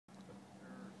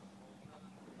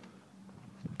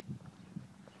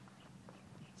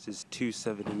This is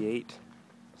 278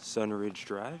 Sunridge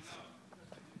Drive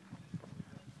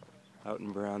out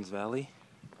in Browns Valley.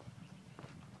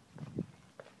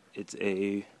 It's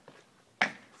a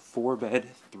 4-bed,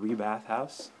 3-bath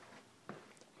house.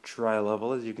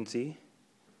 Tri-level, as you can see.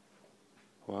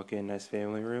 Walk in, nice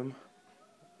family room.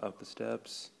 Up the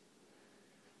steps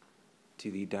to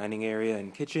the dining area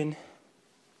and kitchen.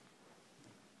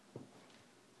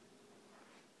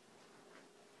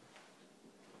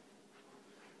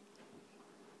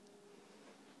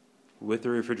 With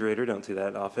the refrigerator, don't see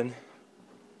that often.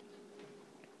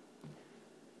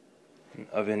 An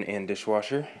oven and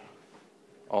dishwasher,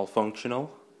 all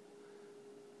functional.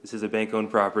 This is a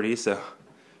bank-owned property, so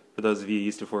for those of you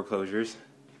used to foreclosures,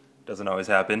 it doesn't always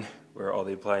happen where all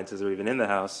the appliances are even in the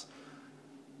house,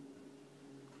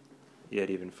 yet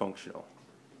even functional.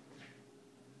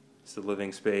 It's the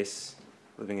living space,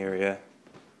 living area,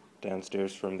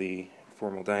 downstairs from the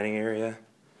formal dining area,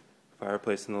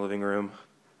 fireplace in the living room.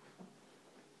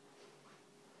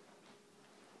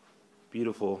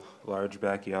 Beautiful large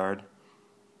backyard,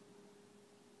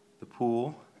 the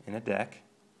pool and a deck.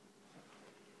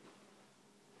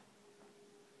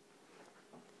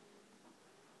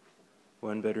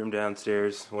 One bedroom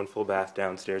downstairs, one full bath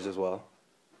downstairs as well.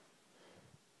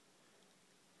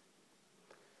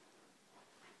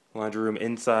 Laundry room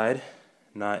inside,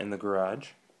 not in the garage.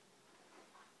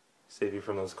 Save you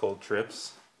from those cold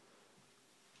trips.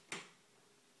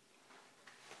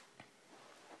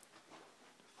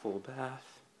 Full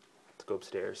bath. Let's go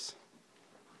upstairs.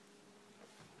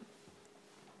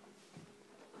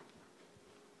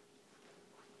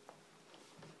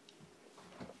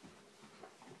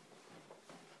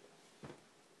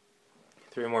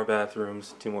 Three more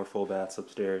bathrooms, 2 more full baths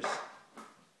upstairs.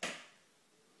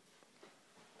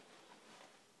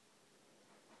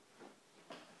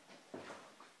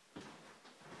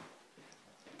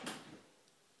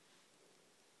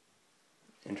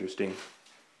 Interesting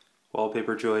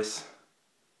wallpaper choice.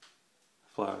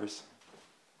 Flowers.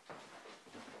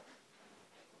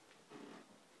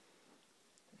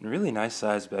 And really nice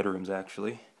sized bedrooms,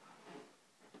 actually.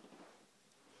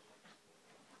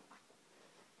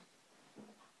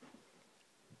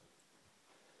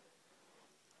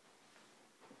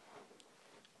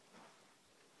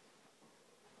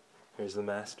 Here's the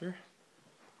master.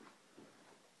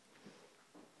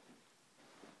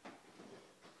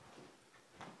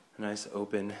 A nice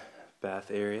open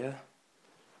bath area.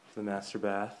 The master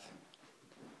bath.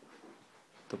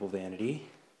 Double vanity.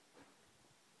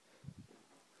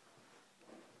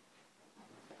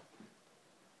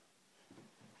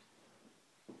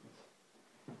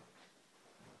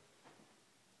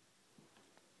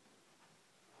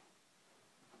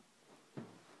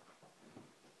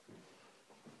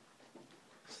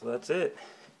 So that's it.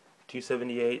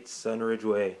 278 Sunridge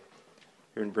Way.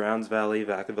 Here in Browns Valley,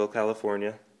 Vacaville,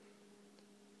 California.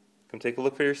 Come take a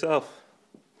look for yourself.